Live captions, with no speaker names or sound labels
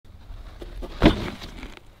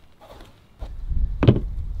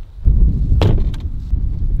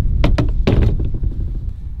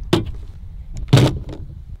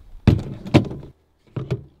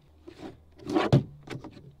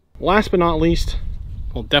Last but not least,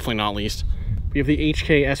 well, definitely not least, we have the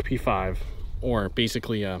HK SP5, or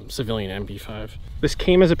basically a civilian MP5. This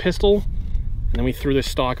came as a pistol, and then we threw this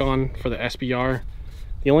stock on for the SBR.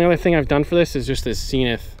 The only other thing I've done for this is just this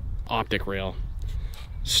Zenith optic rail.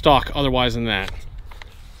 Stock otherwise than that.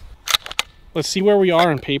 Let's see where we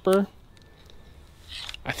are on paper.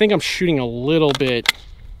 I think I'm shooting a little bit,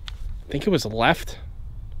 I think it was left,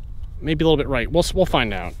 maybe a little bit right. We'll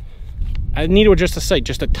find out. I need to adjust the sight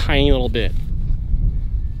just a tiny little bit.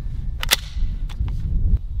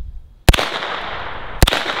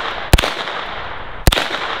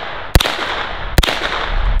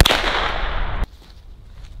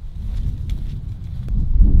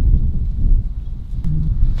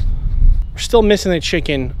 We're still missing the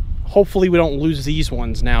chicken. Hopefully we don't lose these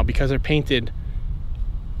ones now because they're painted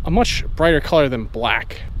a much brighter color than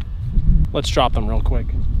black. Let's drop them real quick.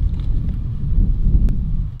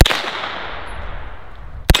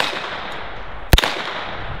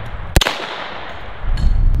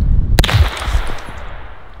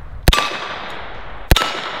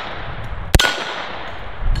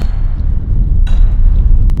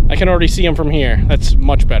 I can already see them from here. That's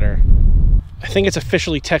much better. I think it's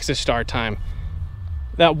officially Texas Star time.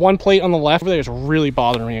 That one plate on the left over there is really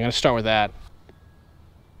bothering me. I'm gonna start with that.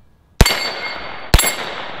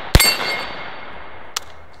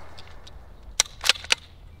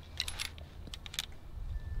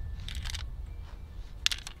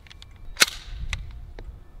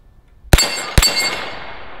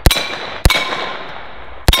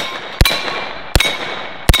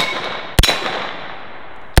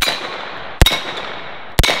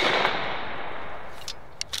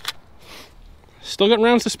 Still got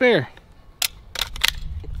rounds to spare.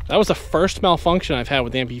 That was the first malfunction I've had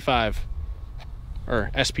with the MP5.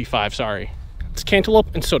 Or SP5, sorry. It's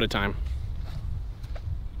cantaloupe and soda time.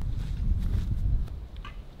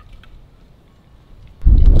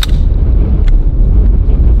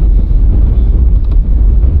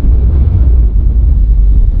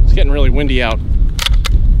 It's getting really windy out.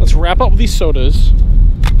 Let's wrap up with these sodas.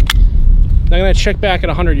 Then I'm gonna check back at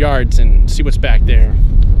 100 yards and see what's back there.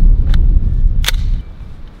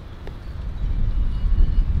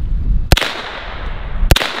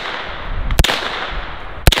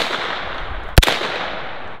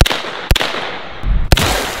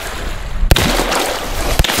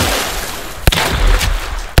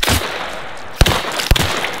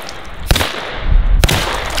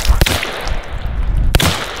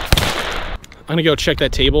 I'm gonna go check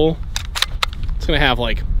that table. It's gonna have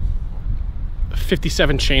like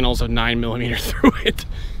 57 channels of 9mm through it.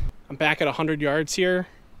 I'm back at 100 yards here,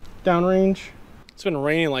 downrange. It's been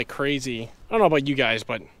raining like crazy. I don't know about you guys,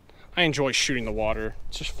 but I enjoy shooting the water.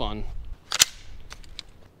 It's just fun.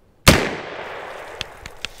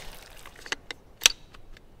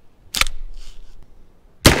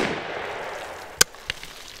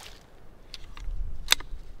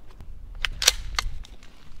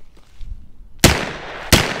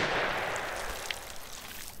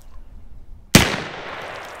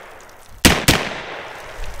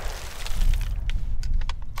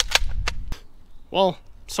 Well,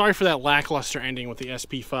 sorry for that lackluster ending with the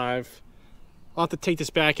SP5. I'll have to take this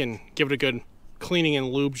back and give it a good cleaning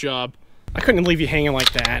and lube job. I couldn't leave you hanging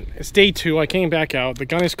like that. It's day 2, I came back out, the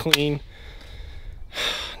gun is clean.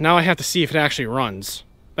 Now I have to see if it actually runs.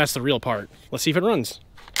 That's the real part. Let's see if it runs.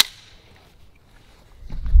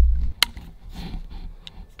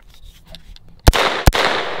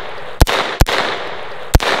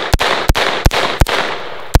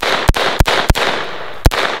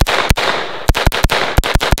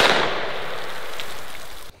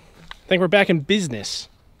 I think we're back in business.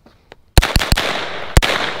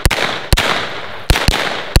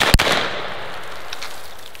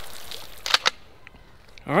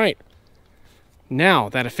 All right, now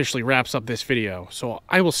that officially wraps up this video. So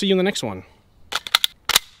I will see you in the next one.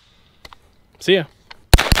 See ya.